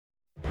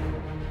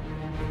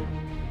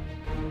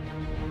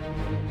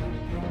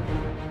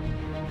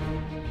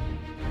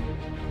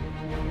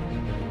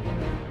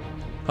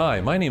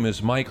Hi, my name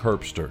is Mike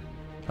Herbster.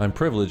 I'm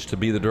privileged to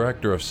be the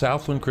director of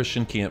Southland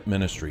Christian Camp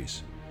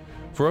Ministries.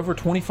 For over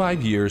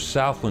 25 years,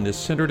 Southland has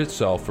centered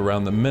itself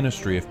around the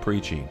ministry of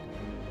preaching.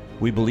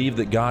 We believe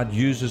that God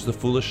uses the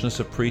foolishness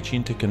of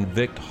preaching to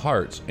convict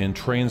hearts and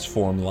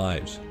transform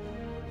lives.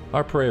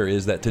 Our prayer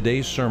is that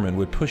today's sermon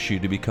would push you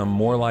to become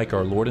more like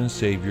our Lord and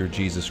Savior,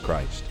 Jesus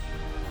Christ.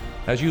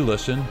 As you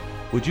listen,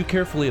 would you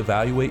carefully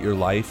evaluate your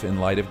life in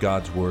light of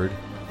God's Word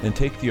and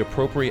take the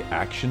appropriate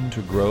action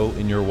to grow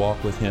in your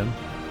walk with Him?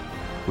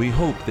 We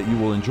hope that you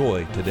will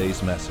enjoy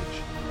today's message.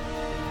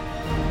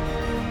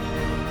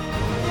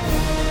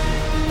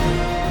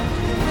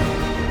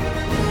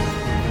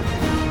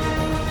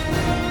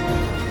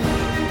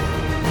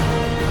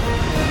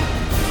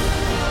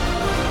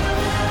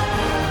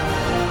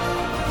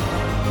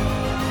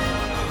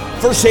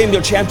 First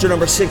Samuel chapter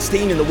number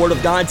 16 in the Word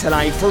of God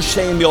tonight. First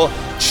Samuel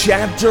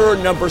chapter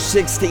number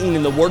 16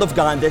 in the Word of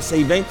God this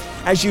evening.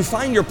 As you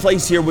find your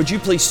place here, would you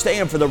please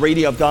stand for the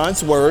reading of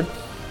God's Word?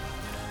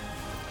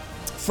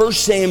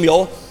 First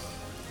Samuel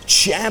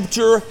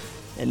chapter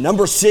and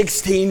number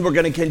 16. We're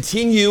going to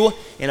continue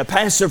in a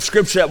passage of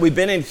Scripture that we've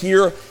been in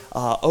here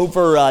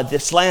over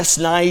this last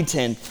night,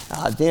 and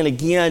then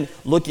again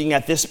looking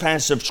at this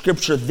passage of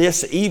Scripture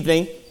this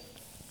evening.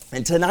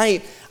 And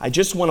tonight, I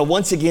just want to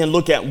once again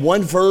look at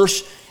one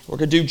verse. We're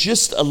going to do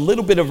just a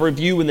little bit of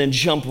review and then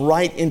jump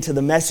right into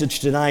the message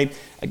tonight.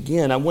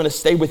 Again, I want to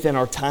stay within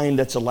our time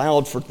that's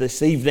allowed for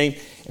this evening.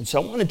 And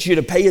so I wanted you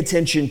to pay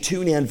attention,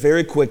 tune in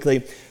very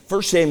quickly.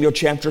 1 Samuel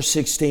chapter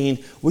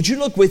 16. Would you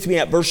look with me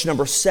at verse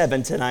number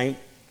 7 tonight?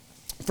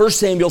 1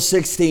 Samuel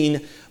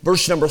 16,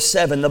 verse number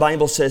 7, the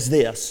Bible says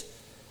this.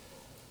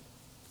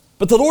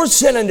 But the Lord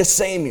said unto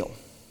Samuel,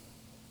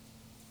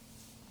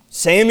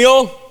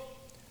 Samuel,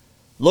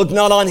 look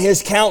not on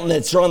his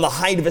countenance or on the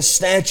height of his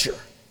stature,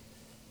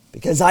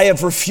 because I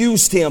have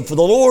refused him. For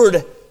the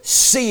Lord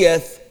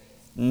seeth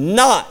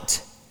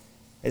not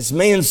as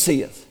man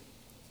seeth.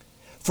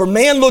 For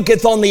man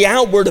looketh on the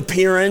outward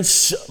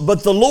appearance,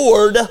 but the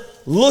Lord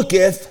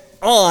looketh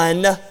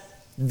on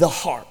the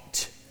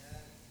heart.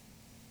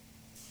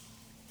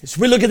 As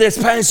we look at this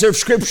passage of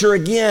Scripture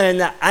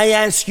again, I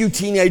ask you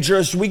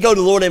teenagers, we go to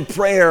the Lord in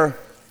prayer.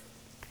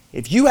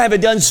 If you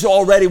haven't done so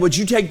already, would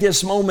you take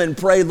this moment and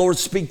pray, Lord,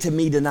 speak to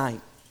me tonight?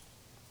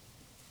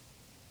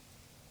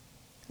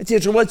 And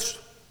teacher,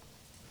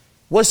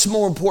 what's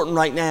more important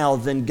right now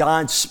than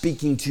God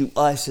speaking to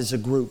us as a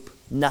group?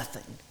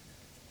 Nothing.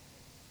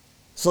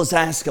 So let's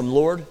ask Him,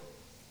 Lord,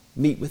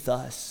 meet with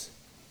us.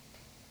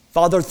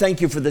 Father,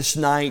 thank you for this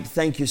night.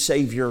 Thank you,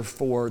 Savior,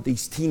 for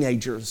these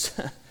teenagers.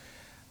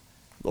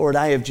 Lord,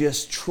 I have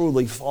just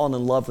truly fallen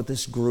in love with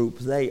this group.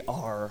 They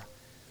are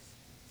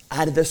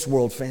out of this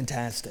world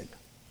fantastic.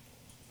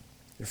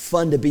 They're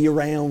fun to be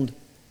around.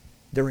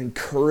 They're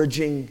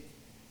encouraging.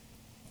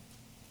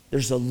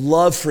 There's a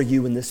love for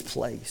you in this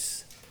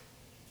place.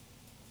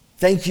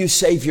 Thank you,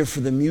 Savior,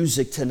 for the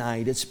music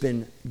tonight. It's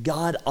been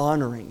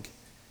God-honoring.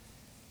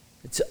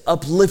 It's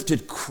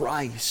uplifted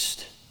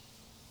Christ.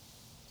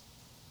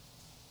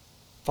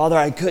 Father,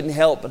 I couldn't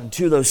help but in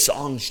two of those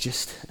songs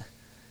just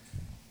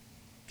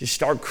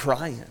start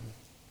crying.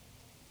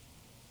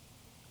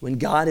 When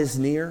God is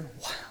near,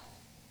 wow.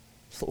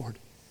 Lord,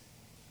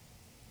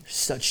 there's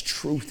such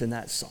truth in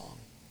that song.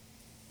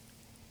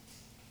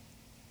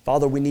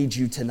 Father, we need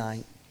you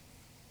tonight.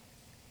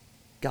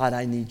 God,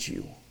 I need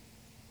you.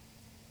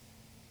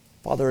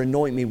 Father,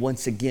 anoint me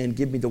once again.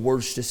 Give me the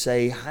words to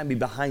say. Hide me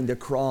behind the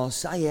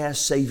cross. I ask,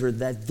 Savior,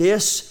 that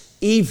this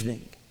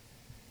evening,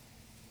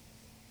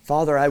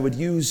 Father, I would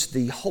use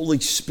the Holy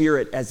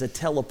Spirit as a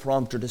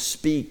teleprompter to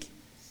speak,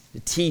 to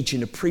teach,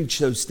 and to preach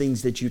those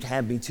things that you'd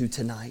have me to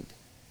tonight.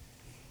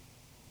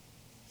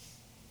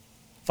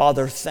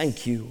 Father,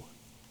 thank you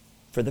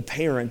for the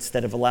parents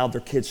that have allowed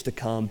their kids to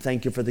come.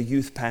 Thank you for the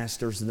youth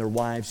pastors and their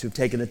wives who've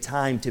taken the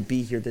time to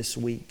be here this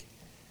week.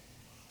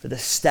 For the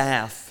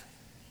staff,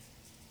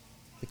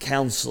 the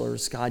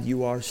counselors, God,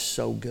 you are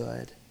so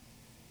good.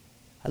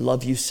 I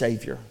love you,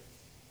 Savior.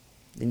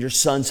 In your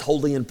Son's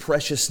holy and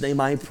precious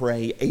name I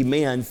pray.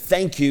 Amen.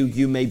 Thank you.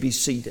 You may be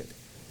seated.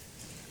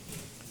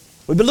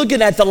 We've been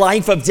looking at the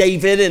life of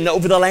David, and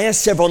over the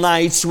last several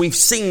nights, we've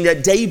seen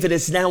that David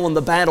is now on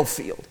the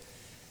battlefield.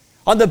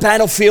 On the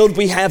battlefield,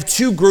 we have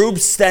two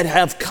groups that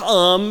have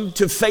come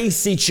to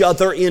face each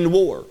other in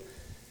war.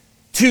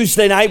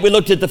 Tuesday night, we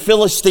looked at the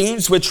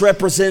Philistines, which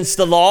represents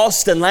the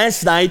lost. And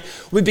last night,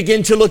 we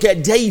began to look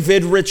at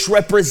David, which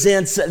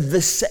represents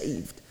the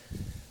saved.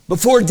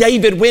 Before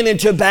David went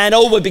into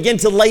battle, we began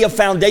to lay a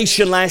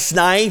foundation last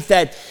night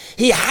that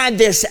he had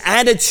this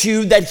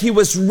attitude that he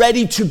was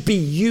ready to be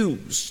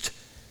used.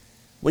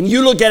 When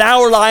you look at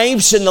our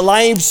lives and the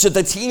lives of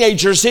the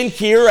teenagers in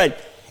here, and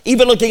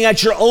even looking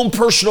at your own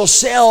personal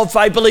self,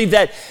 I believe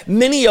that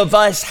many of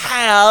us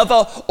have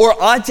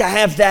or ought to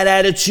have that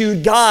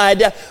attitude.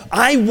 God,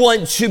 I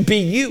want to be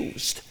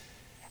used.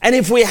 And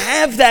if we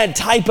have that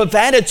type of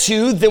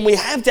attitude, then we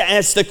have to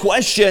ask the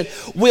question,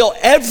 will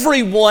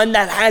everyone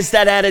that has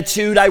that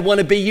attitude, I want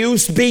to be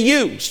used, be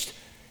used?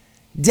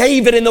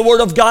 David in the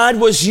Word of God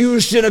was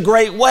used in a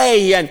great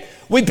way, and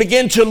we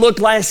began to look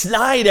last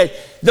night at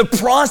the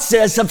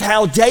process of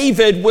how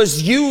David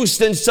was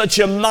used in such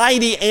a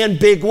mighty and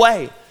big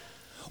way.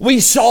 We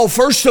saw,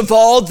 first of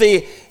all,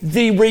 the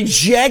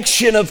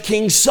rejection of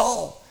King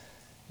Saul.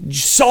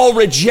 Saul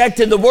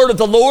rejected the word of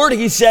the Lord.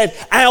 He said,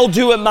 I'll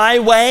do it my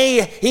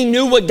way. He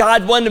knew what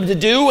God wanted him to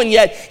do, and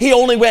yet he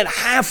only went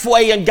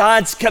halfway in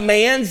God's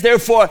commands.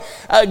 Therefore,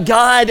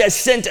 God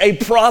sent a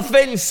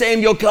prophet, and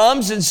Samuel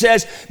comes and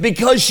says,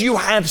 because you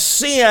have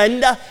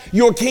sinned,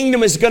 your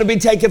kingdom is going to be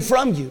taken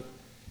from you.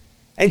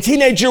 And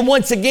teenager,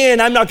 once again,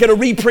 I'm not going to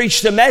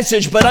re-preach the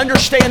message, but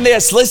understand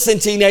this. Listen,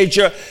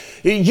 teenager,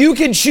 you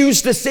can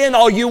choose to sin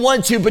all you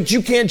want to, but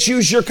you can't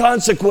choose your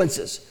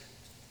consequences.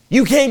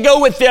 You can't go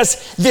with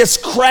this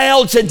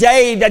crowd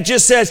today that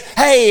just says,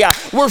 hey,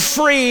 we're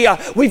free.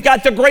 We've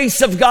got the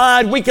grace of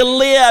God. We can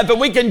live and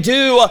we can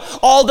do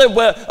all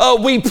that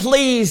we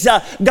please.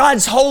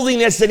 God's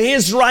holiness and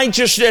His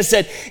righteousness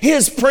and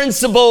His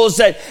principles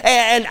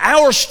and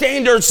our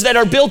standards that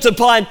are built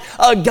upon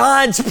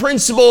God's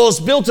principles,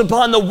 built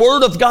upon the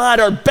Word of God,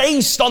 are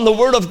based on the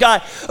Word of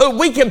God.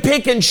 We can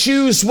pick and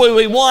choose what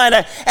we want.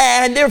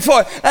 And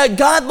therefore,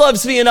 God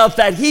loves me enough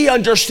that He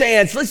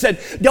understands. Listen,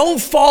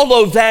 don't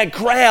follow that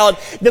crowd.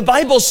 The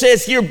Bible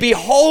says here,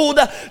 behold,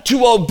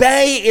 to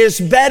obey is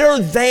better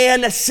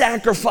than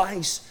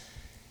sacrifice.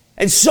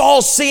 And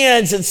Saul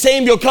sins, and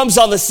Samuel comes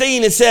on the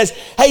scene and says,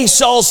 hey,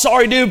 Saul,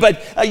 sorry, dude,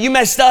 but you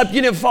messed up.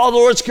 You didn't follow the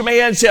Lord's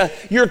commands.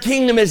 Your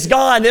kingdom is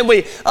gone. Then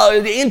we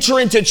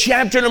enter into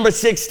chapter number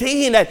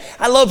 16. And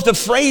I love the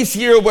phrase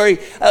here where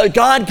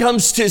God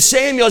comes to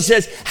Samuel and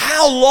says,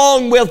 how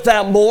long wilt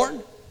thou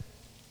mourn?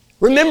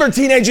 Remember,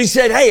 teenager, he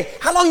said, hey,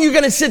 how long are you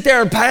going to sit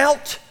there and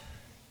pout?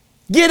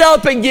 Get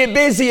up and get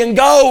busy and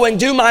go and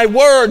do my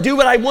word. Do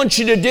what I want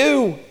you to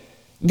do.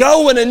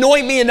 Go and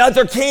anoint me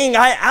another king.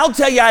 I'll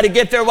tell you how to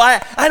get there.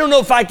 I don't know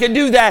if I can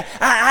do that.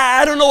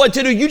 I don't know what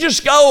to do. You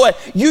just go.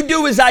 You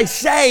do as I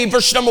say,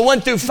 verse number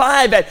 1 through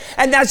 5.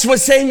 And that's what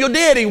Samuel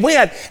did. He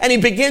went and he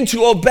began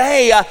to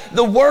obey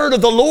the word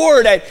of the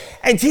Lord.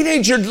 And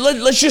teenager,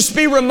 let's just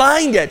be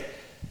reminded.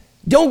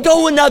 Don't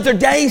go another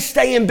day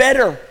staying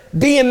bitter,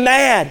 being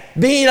mad,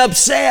 being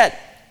upset,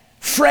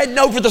 fretting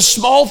over the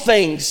small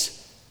things.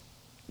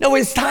 No,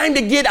 it's time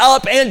to get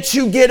up and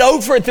to get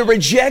over it, the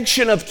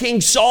rejection of King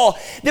Saul.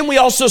 Then we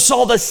also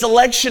saw the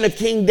selection of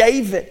King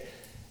David.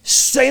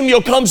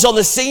 Samuel comes on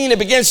the scene and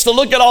begins to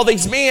look at all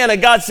these men,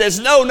 and God says,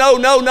 no, no,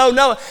 no, no,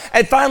 no.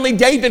 And finally,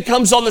 David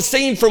comes on the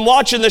scene from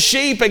watching the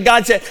sheep, and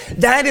God said,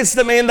 that is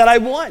the man that I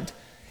want.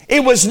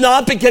 It was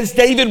not because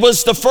David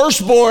was the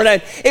firstborn,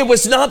 and it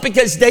was not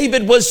because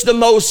David was the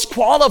most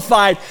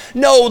qualified.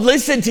 No,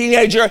 listen,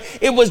 teenager,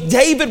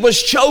 David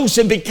was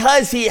chosen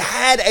because he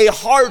had a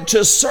heart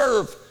to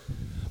serve.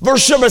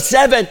 Verse number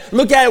 7,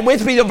 look at it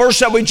with me, the verse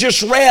that we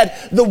just read.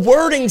 The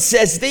wording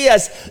says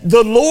this,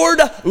 the Lord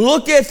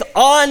looketh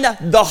on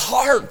the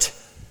heart.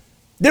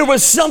 There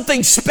was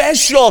something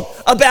special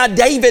about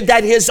David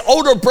that his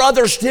older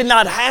brothers did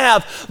not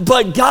have,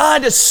 but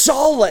God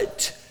saw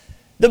it.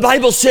 The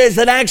Bible says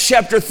in Acts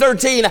chapter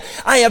 13,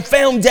 I have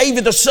found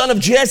David the son of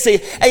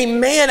Jesse, a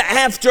man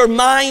after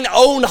mine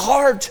own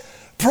heart.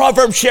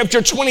 Proverbs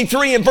chapter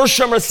 23 and verse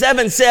number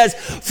 7 says,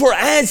 for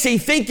as he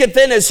thinketh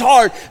in his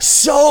heart,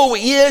 so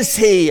is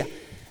he.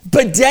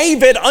 But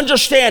David,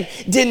 understand,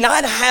 did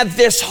not have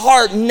this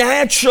heart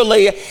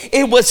naturally.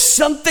 It was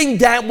something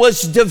that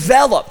was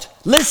developed.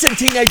 Listen,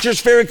 teenagers,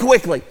 very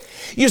quickly.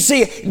 You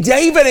see,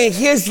 David in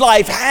his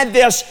life had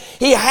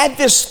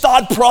this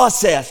thought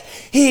process.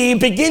 He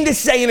began to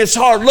say in his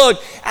heart,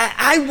 look,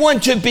 I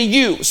want to be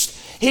used.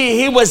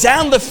 He was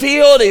out in the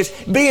field, he's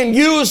being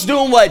used,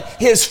 doing what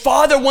his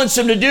father wants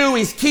him to do.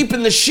 He's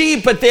keeping the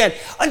sheep, but then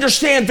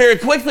understand very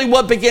quickly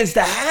what begins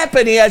to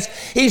happen is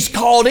he's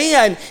called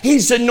in,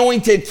 he's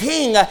anointed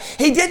king.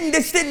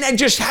 This didn't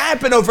just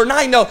happen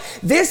overnight. No,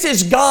 this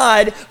is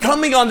God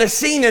coming on the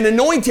scene and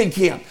anointing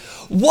him.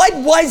 What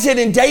was it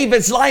in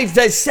David's life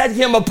that set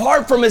him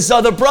apart from his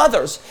other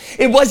brothers?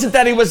 It wasn't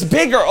that he was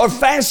bigger or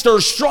faster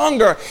or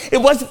stronger. It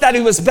wasn't that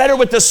he was better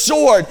with the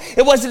sword.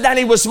 It wasn't that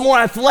he was more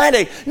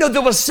athletic. No,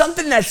 there was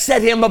something that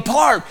set him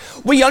apart.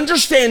 We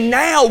understand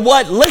now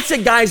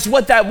listen guys,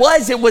 what that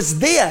was. It was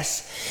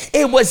this.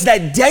 It was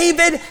that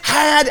David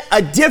had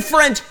a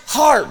different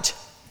heart.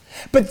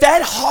 But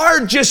that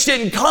heart just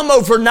didn't come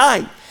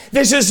overnight.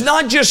 This is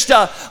not just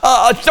a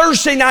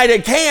Thursday night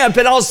at camp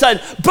and all of a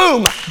sudden,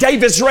 boom,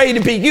 David's ready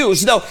to be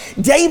used. No,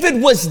 David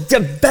was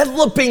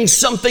developing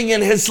something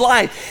in his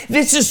life.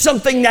 This is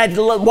something that,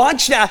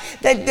 watch now,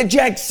 that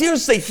Jack,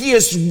 seriously, he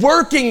is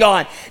working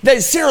on.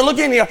 That Sarah, look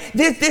in here.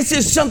 This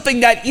is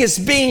something that is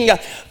being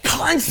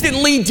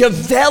constantly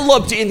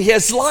developed in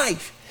his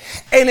life.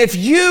 And if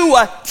you,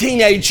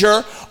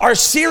 teenager, are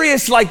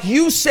serious like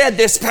you said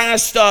this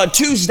past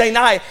Tuesday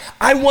night,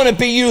 I want to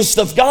be used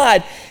of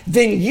God,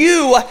 then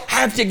you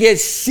have to get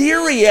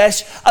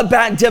serious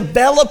about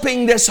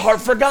developing this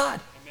heart for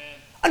God. Amen.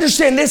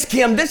 Understand this,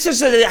 Kim. This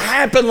doesn't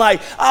happen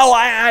like, oh,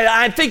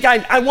 I think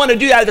I want to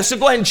do that, so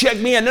go ahead and check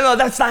me in. No,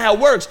 that's not how it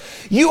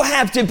works. You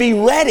have to be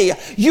ready.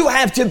 You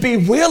have to be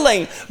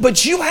willing.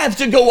 But you have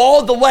to go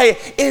all the way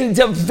in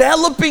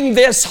developing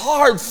this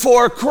heart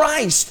for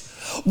Christ.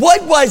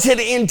 What was it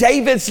in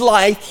David's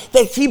life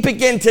that he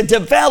began to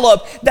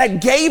develop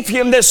that gave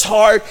him this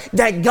heart,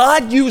 that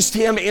God used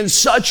him in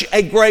such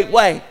a great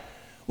way?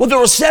 Well, there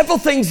were several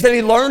things that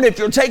he learned. If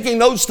you're taking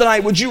notes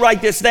tonight, would you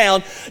write this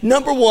down?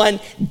 Number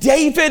one,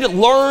 David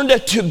learned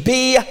to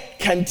be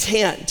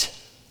content.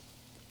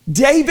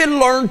 David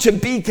learned to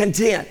be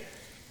content.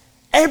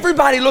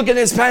 Everybody look at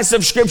this passage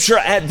of scripture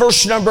at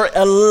verse number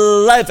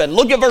 11.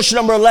 Look at verse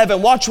number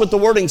 11. Watch what the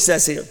wording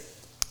says here.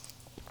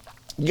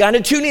 You got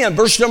to tune in.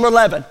 Verse number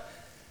 11.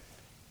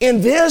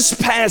 In this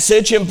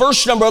passage, in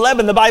verse number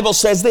 11, the Bible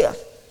says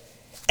this.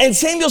 And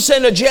Samuel said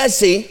to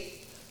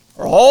Jesse,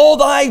 are all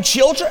thy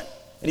children?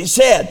 And he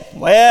said,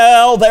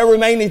 well, there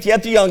remaineth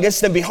yet the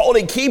youngest, and behold,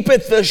 he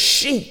keepeth the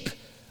sheep.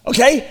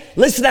 Okay?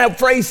 Listen to that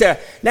phrase there.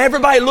 Now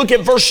everybody look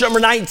at verse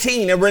number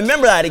 19, and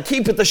remember that, he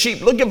keepeth the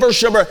sheep. Look at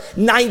verse number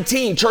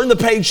 19. Turn the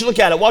page, look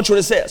at it. Watch what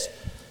it says.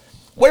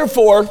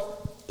 Wherefore,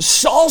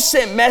 Saul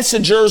sent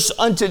messengers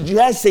unto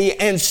Jesse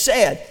and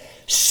said,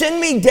 send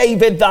me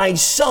David thy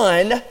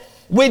son,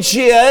 which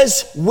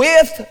is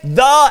with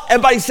the,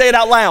 everybody say it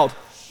out loud.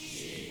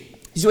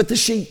 Sheep. He's with the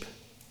sheep.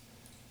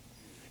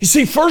 You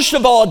see, first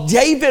of all,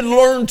 David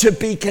learned to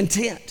be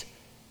content.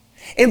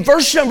 In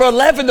verse number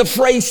 11, the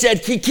phrase said,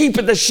 he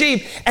keepeth the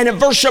sheep. And in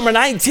verse number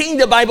 19,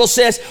 the Bible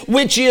says,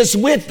 which is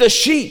with the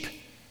sheep.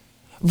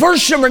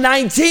 Verse number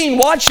 19,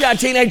 watch that,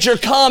 teenager,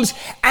 comes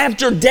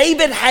after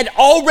David had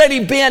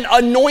already been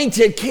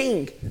anointed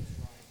king.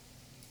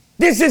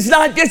 This is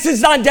not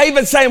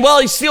David saying,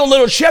 well, he's still a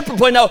little shepherd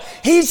boy. No,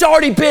 he's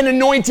already been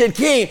anointed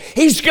king.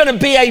 He's going to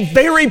be a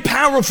very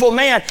powerful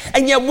man.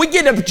 And yet we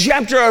get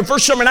to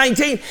verse number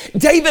 19.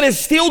 David is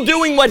still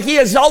doing what he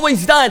has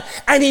always done,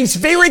 and he's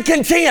very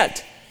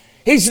content.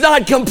 He's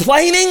not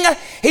complaining.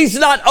 He's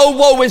not, oh,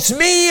 woe is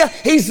me.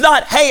 He's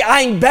not, hey,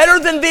 I'm better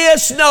than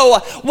this. No,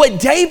 what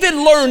David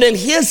learned in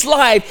his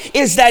life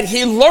is that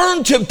he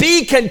learned to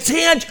be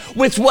content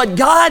with what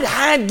God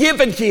had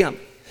given him.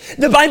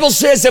 The Bible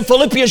says in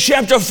Philippians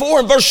chapter 4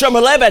 and verse number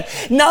 11,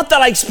 not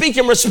that I speak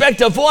in respect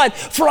of one,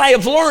 for I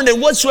have learned in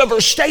whatsoever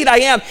state I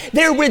am,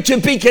 therewith to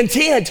be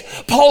content.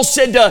 Paul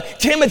said to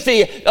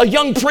Timothy, a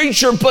young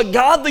preacher, but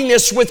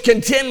godliness with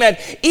contentment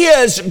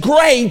is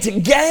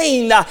great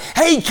gain.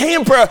 Hey,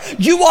 camper,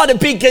 you ought to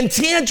be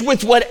content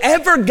with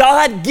whatever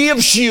God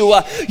gives you.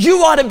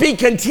 You ought to be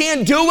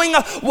content doing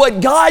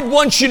what God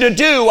wants you to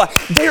do.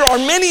 There are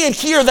many in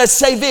here that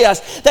say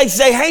this. They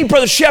say, hey,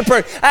 Brother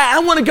Shepherd, I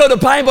want to go to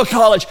Bible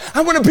college.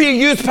 I want to be a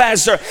youth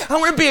pastor. I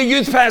want to be a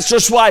youth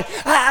pastor's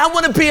wife. I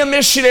want to be a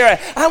missionary.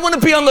 I want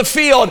to be on the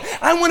field.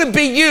 I want to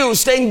be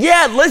used. And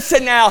yet,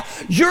 listen now,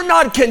 you're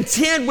not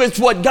content with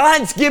what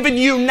God's given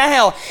you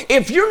now.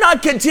 If you're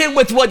not content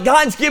with what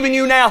God's given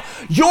you now,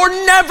 you're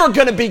never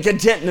going to be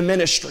content in the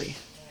ministry.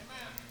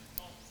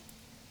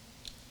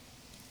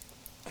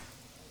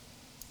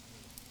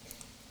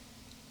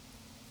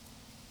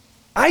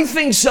 I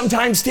think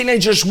sometimes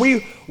teenagers,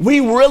 we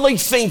really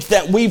think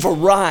that we've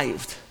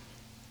arrived.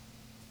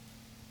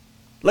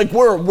 Like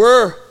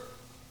we're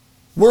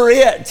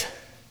it.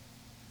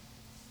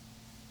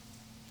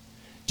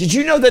 Did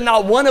you know that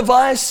not one of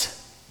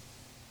us,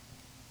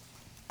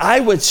 I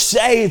would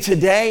say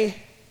today,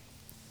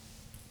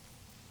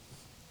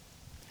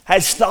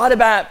 has thought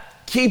about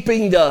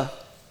keeping the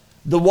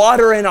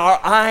water in our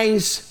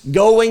eyes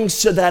going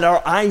so that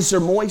our eyes are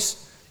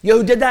moist? You know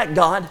who did that?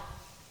 God.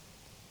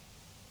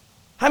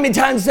 How many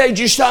times did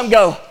you stop and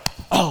go,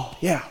 oh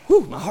yeah,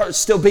 whew, my heart's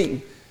still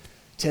beating.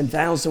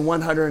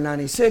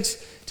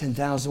 10,196,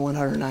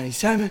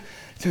 10,197,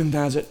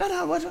 10,000.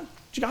 No,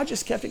 God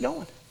just kept it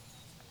going.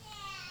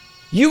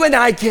 You and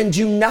I can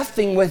do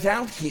nothing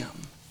without Him.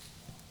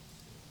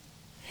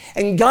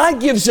 And God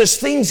gives us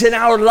things in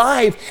our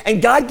life, and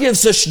God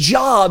gives us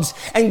jobs,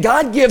 and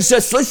God gives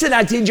us, listen,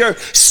 I tell you,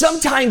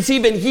 sometimes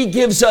even He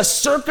gives us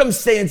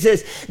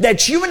circumstances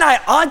that you and I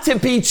ought to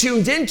be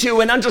tuned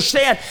into and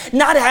understand,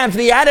 not have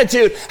the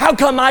attitude, how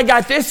come I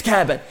got this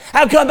cabin?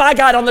 How come I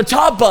got on the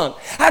top bunk?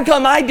 How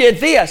come I did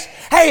this?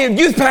 Hey,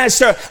 youth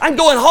pastor, I'm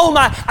going home.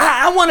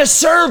 I want to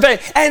serve it,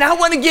 and I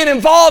want to get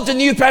involved. And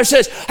the youth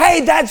pastor says,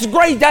 hey, that's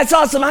great. That's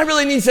awesome. I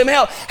really need some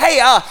help. Hey,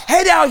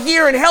 head out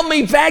here and help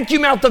me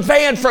vacuum out the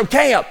van from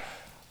camp.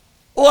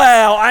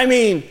 Well, I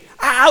mean,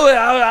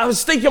 I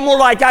was thinking more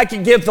like I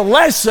could give the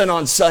lesson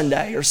on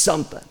Sunday or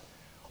something,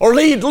 or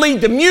lead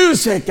the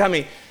music. I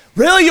mean,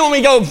 really, you want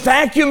me to go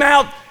vacuum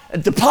out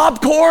the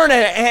popcorn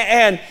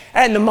and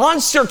the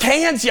Monster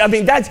cans? I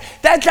mean, that's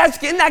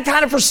isn't that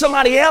kind of for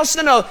somebody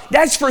else? No,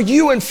 that's for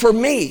you and for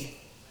me.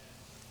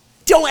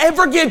 Don't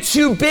ever get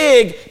too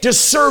big to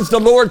serve the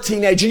Lord,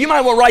 teenager. You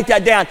might want to write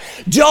that down.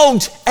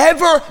 Don't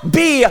ever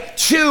be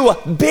too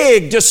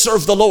big to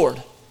serve the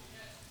Lord.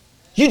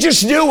 You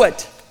just do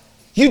it.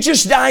 You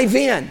just dive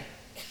in.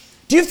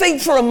 Do you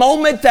think for a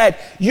moment that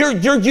your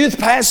youth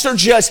pastor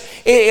just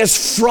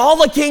is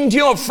frolicking? Do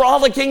you know what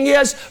frolicking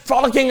is?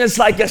 Frolicking is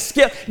like a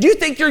skip. Do you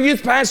think your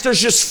youth pastor is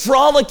just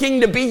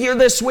frolicking to be here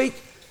this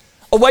week?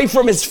 Away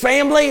from his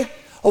family,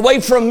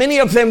 away from many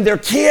of them, their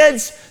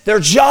kids, their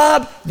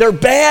job, their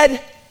bed,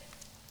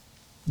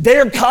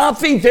 their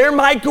coffee, their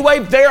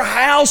microwave, their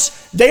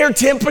house, their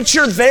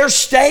temperature, their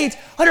state.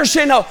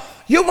 Understand, no,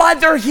 you know why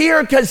they're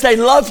here? Because they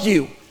love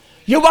you.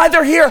 You know why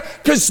they're here?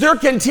 Because they're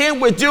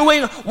content with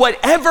doing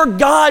whatever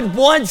God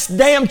wants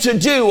them to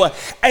do.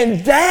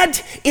 And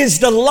that is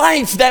the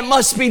life that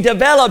must be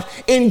developed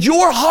in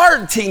your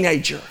heart,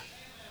 teenager.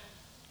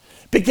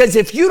 Because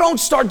if you don't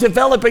start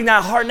developing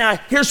that heart now,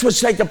 here's what's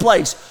taking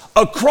place.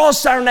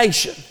 Across our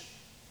nation,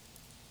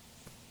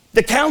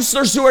 the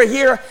counselors who are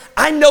here,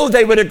 I know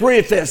they would agree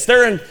with this.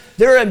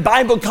 They're in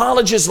Bible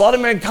colleges, a lot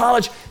of them are in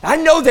college. I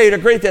know they would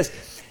agree with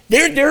this.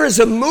 There is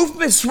a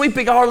movement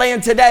sweeping our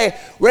land today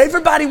where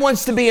everybody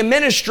wants to be in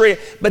ministry,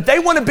 but they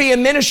want to be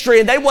in ministry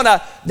and they want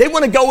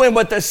to go in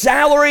with a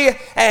salary,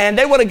 and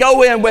they want to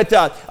go in with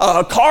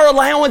a car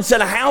allowance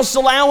and a house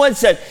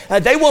allowance,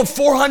 and they want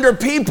 400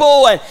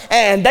 people,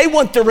 and they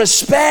want the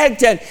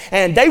respect,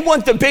 and they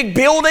want the big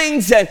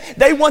buildings, and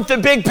they want the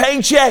big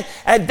paycheck,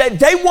 and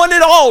they want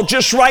it all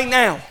just right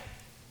now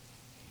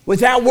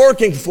without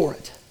working for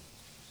it.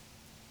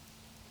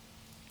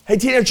 Hey,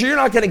 teenager, you're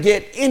not going to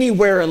get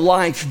anywhere in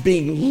life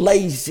being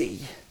lazy.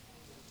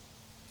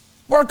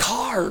 Work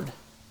hard.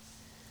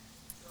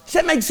 Does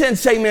that make sense?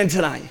 Say amen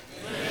tonight.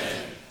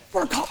 Amen.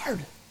 Work hard.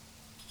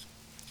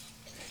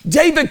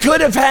 David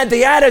could have had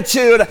the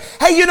attitude,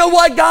 hey, you know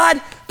what, God?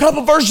 A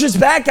couple verses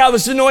back, I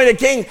was anointed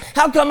king.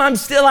 How come I'm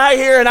still out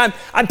here and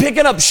I'm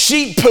picking up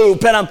sheep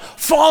poop and I'm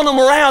following them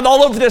around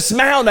all over this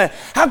mountain?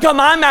 How come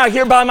I'm out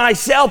here by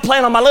myself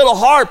playing on my little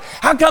harp?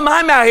 How come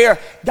I'm out here?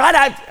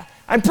 God,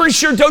 I'm pretty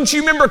sure, don't you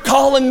remember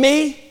calling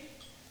me?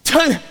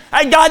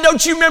 Hey, God,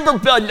 don't you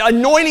remember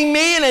anointing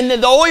me and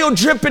the oil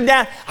dripping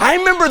down? I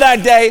remember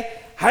that day.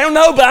 I don't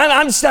know, but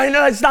I'm saying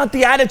that's not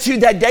the attitude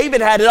that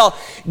David had at all.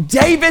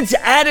 David's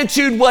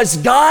attitude was,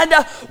 God,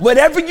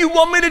 whatever you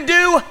want me to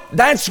do,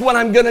 that's what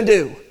I'm going to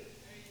do.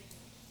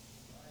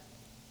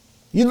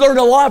 You learn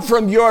a lot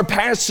from your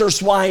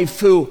pastor's wife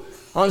who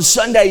on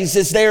Sundays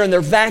is there and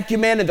they're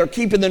vacuuming and they're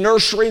keeping the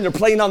nursery and they're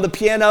playing on the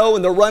piano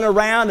and they're running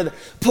around and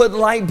putting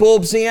light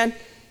bulbs in.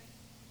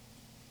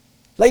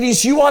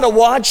 Ladies, you ought to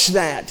watch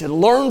that and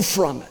learn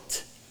from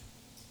it.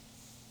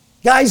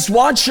 Guys,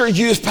 watch your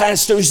youth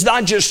pastor who's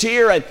not just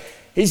here and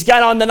he's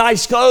got on the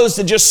nice clothes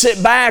to just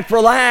sit back,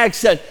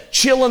 relax, and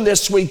chilling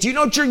this week. Do you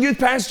know what your youth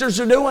pastors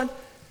are doing?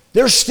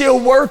 They're still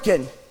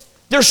working.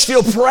 They're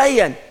still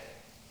praying.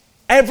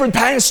 Every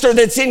pastor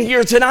that's in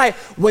here tonight,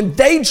 when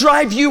they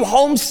drive you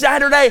home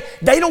Saturday,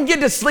 they don't get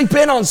to sleep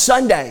in on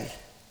Sunday.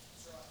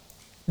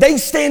 They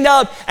stand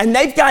up and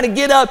they've got to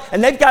get up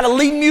and they've got to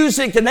lead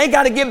music and they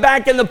got to get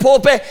back in the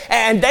pulpit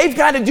and they've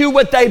got to do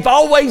what they've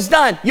always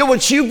done. You know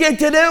what you get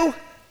to do?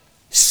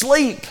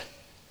 Sleep,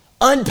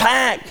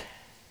 unpack.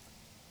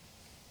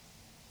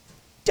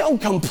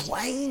 Don't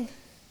complain.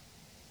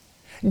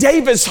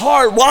 David's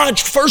heart,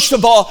 watch, first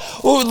of all,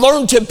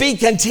 learned to be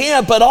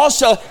content, but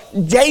also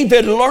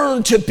David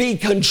learned to be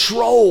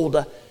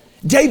controlled.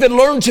 David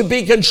learned to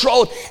be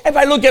controlled. If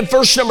I look at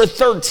verse number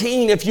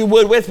 13, if you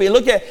would with me,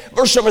 look at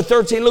verse number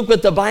 13, look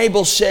what the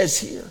Bible says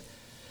here.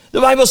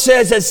 The Bible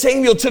says that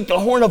Samuel took the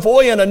horn of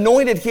oil and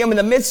anointed him in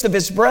the midst of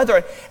his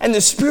brethren, and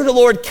the Spirit of the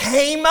Lord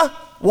came,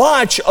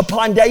 watch,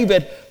 upon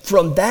David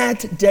from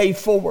that day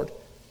forward.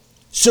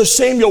 So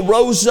Samuel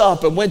rose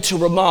up and went to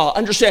Ramah.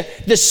 Understand,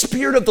 the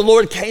Spirit of the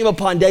Lord came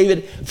upon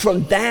David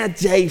from that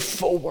day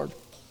forward.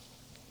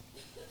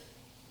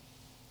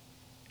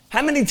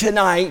 How many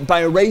tonight, by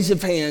a raise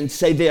of hands,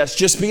 say this?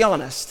 Just be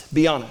honest.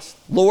 Be honest.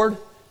 Lord,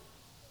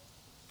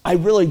 I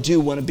really do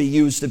want to be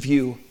used of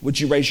you. Would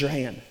you raise your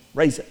hand?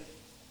 Raise it.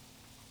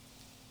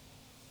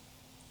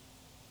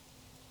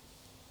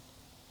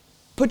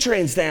 Put your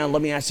hands down.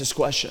 Let me ask this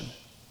question.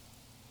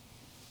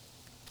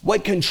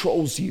 What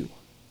controls you?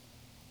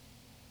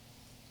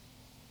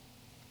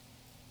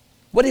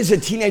 What is a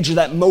teenager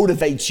that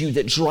motivates you,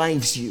 that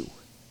drives you?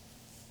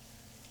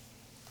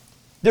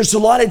 There's a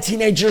lot of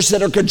teenagers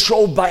that are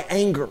controlled by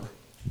anger.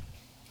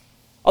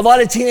 A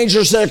lot of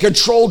teenagers that are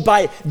controlled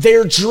by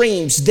their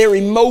dreams, their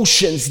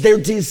emotions, their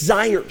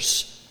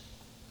desires.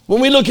 When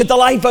we look at the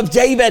life of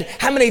David,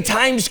 how many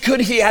times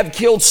could he have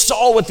killed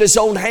Saul with his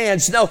own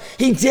hands? No,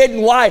 he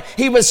didn't. Why?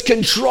 He was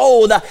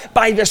controlled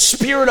by the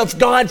Spirit of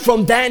God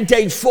from that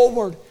day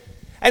forward.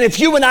 And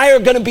if you and I are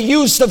going to be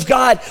used of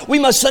God, we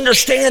must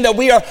understand that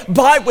we are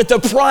bought with a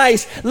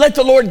price. Let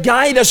the Lord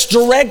guide us,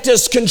 direct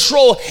us,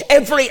 control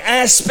every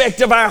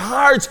aspect of our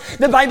hearts.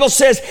 The Bible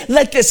says,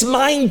 let this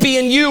mind be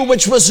in you,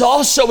 which was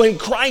also in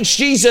Christ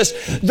Jesus.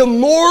 The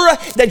more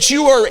that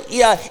you are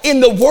in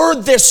the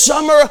Word this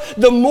summer,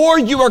 the more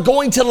you are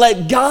going to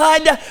let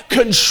God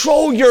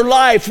control your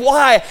life.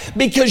 Why?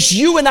 Because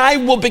you and I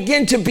will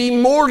begin to be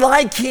more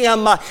like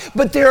Him.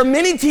 But there are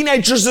many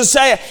teenagers that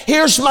say,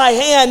 here's my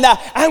hand.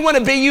 I want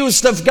to be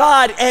used of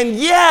God, and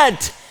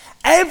yet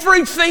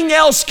Everything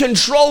else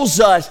controls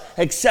us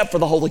except for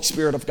the Holy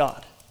Spirit of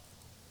God.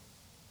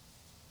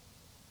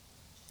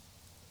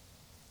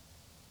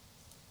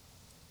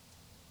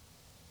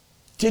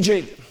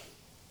 TJ,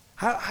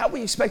 how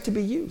we expect to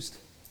be used?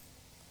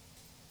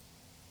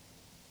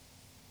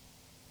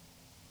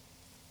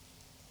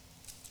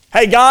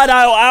 Hey, God,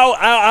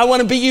 I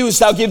want to be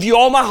used. I'll give you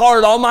all my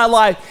heart, all my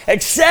life,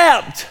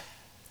 except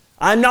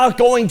I'm not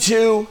going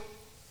to.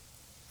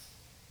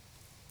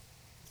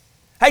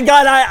 Hey,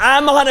 God,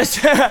 I'm honest.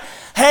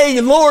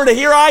 Hey, Lord,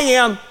 here I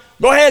am.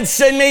 Go ahead,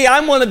 send me.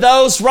 I'm one of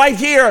those right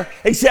here.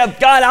 Except,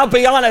 God, I'll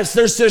be honest.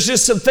 There's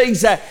just some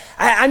things that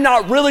I'm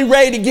not really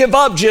ready to give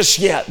up just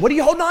yet. What are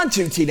you holding on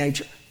to,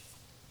 teenager?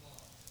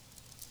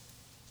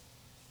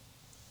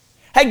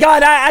 Hey,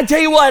 God, I tell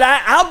you what,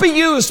 I'll be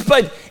used,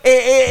 but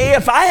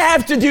if I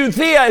have to do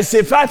this,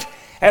 if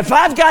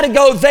I've got to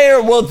go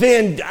there, well,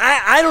 then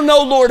I don't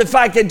know, Lord, if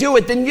I can do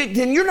it. Then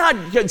you're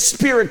not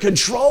spirit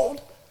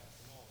controlled.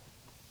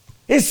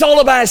 It's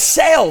all about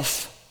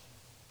self.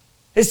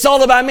 It's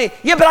all about me.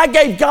 Yeah, but I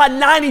gave God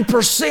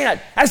 90%.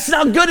 That's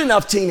not good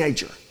enough,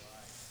 teenager.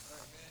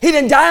 He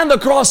didn't die on the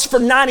cross for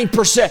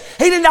 90%.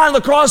 He didn't die on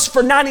the cross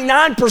for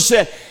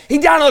 99%. He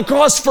died on the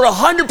cross for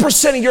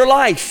 100% of your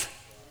life.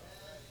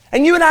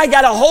 And you and I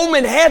got a home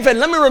in heaven.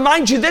 Let me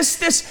remind you,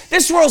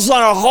 this world's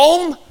not our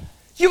home.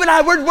 You and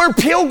I, we're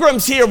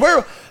pilgrims here.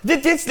 We're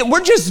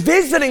just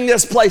visiting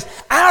this place.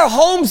 Our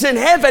home's in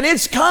heaven.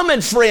 It's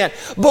coming, friend.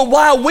 But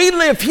while we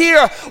live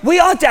here, we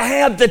ought to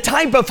have the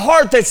type of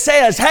heart that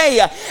says, hey,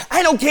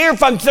 I don't care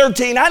if I'm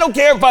 13. I don't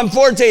care if I'm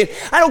 14.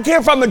 I don't care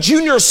if I'm a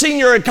junior or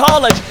senior in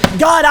college.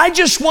 God, I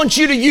just want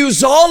you to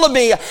use all of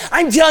me.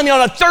 I'm telling you,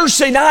 on a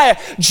Thursday night,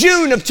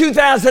 June of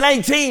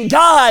 2018,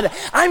 God,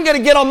 I'm going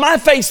to get on my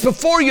face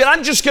before you, and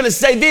I'm just going to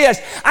say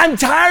this. I'm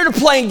tired of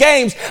playing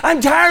games.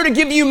 I'm tired of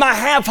giving you my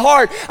half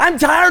heart. I'm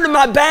tired of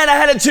my bad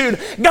attitude.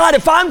 God,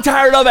 if I'm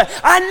tired of it,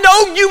 I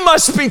know you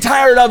must be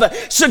tired of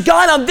it. So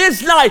God, on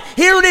this night,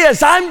 here it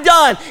is. I'm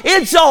done.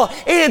 It's all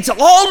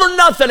or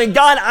nothing. And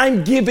God,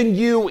 I'm giving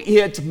you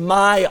it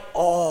my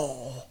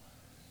all.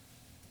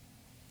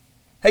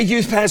 Hey,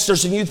 youth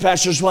pastors and youth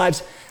pastors'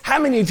 wives, how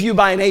many of you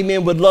by an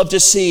amen would love to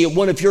see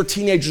one of your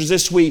teenagers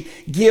this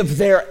week give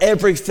their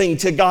everything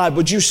to God?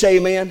 Would you say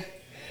amen? Amen.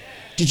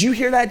 Did you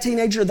hear that,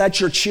 teenager? That's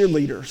your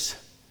cheerleaders.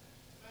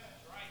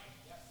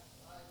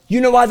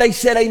 You know why they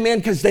said amen?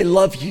 Because they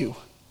love you.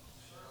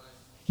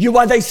 You know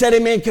why they said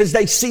amen? Because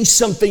they see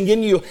something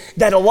in you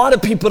that a lot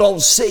of people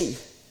don't see.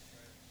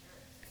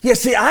 You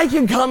see, I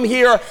can come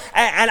here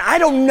and I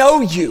don't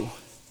know you.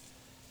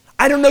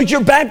 I don't know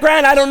your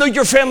background. I don't know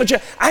your family.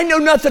 I know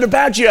nothing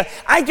about you.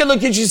 I can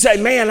look at you and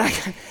say, man,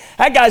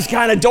 that guy's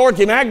kind of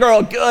dorky. Man, that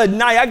girl, good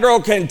night. That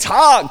girl can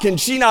talk. Can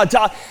she not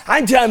talk?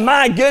 I'm telling you,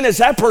 my goodness,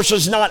 that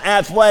person's not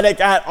athletic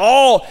at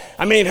all.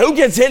 I mean, who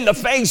gets hit in the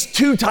face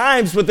 2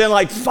 times within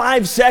like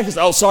 5 seconds?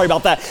 Oh, sorry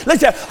about that.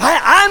 Listen,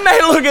 I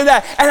may look at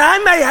that and I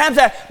may have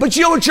that, but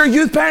you know what your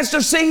youth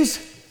pastor sees?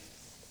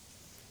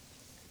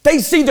 They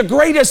see the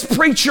greatest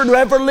preacher to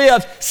ever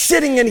live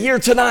sitting in here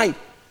tonight.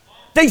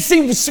 They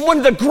see one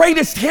of the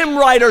greatest hymn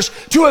writers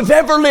to have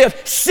ever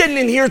lived sitting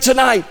in here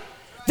tonight.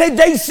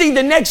 They see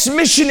the next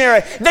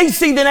missionary. They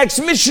see the next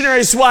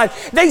missionary's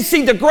wife. They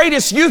see the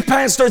greatest youth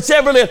pastor that's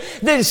ever lived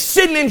that is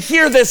sitting in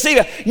here this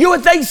evening. You know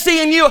what they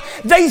see in you?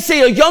 They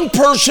see a young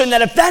person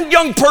that if that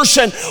young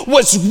person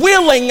was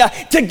willing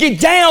to get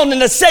down and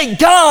to say,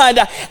 God,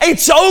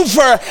 it's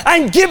over.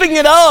 I'm giving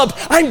it up.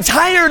 I'm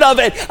tired of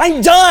it.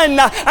 I'm done.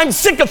 I'm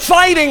sick of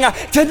fighting.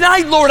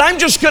 Tonight, Lord, I'm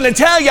just going to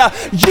tell you,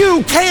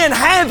 you can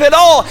have it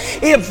all.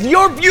 If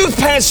your youth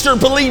pastor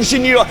believes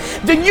in you,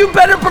 then you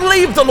better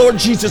believe the Lord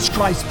Jesus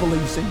Christ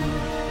believes in you.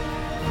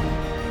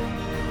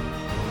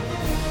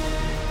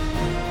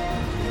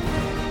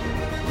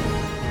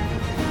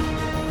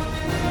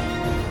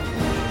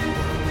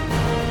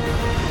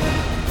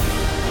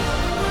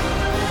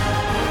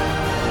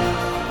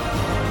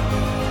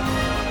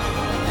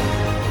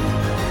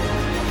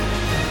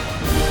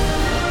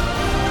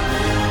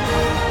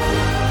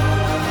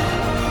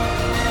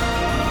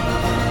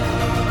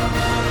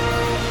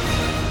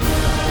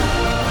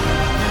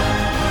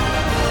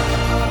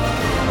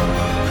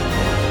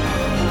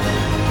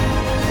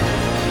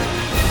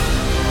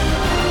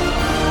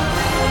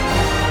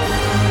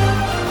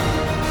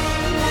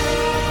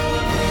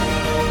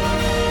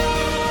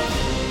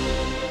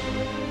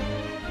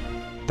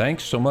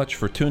 Thanks so much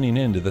for tuning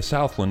in to the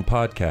Southland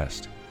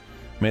Podcast.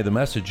 May the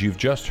message you've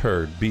just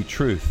heard be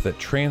truth that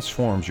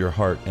transforms your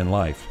heart and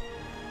life.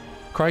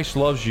 Christ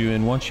loves you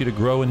and wants you to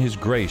grow in His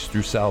grace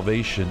through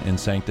salvation and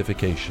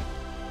sanctification.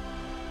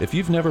 If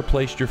you've never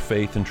placed your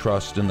faith and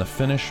trust in the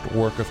finished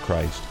work of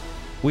Christ,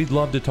 we'd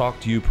love to talk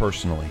to you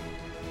personally.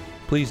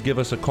 Please give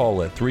us a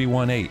call at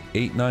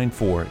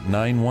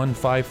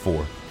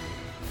 318-894-9154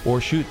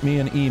 or shoot me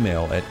an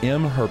email at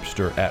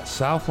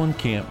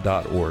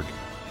mherbster@southlandcamp.org.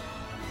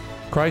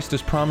 Christ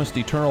has promised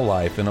eternal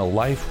life and a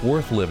life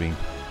worth living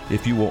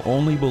if you will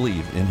only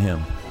believe in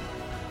Him.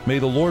 May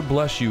the Lord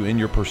bless you in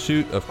your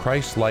pursuit of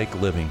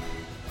Christ-like living.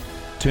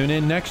 Tune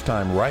in next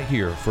time right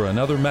here for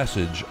another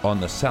message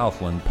on the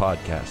Southland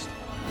Podcast.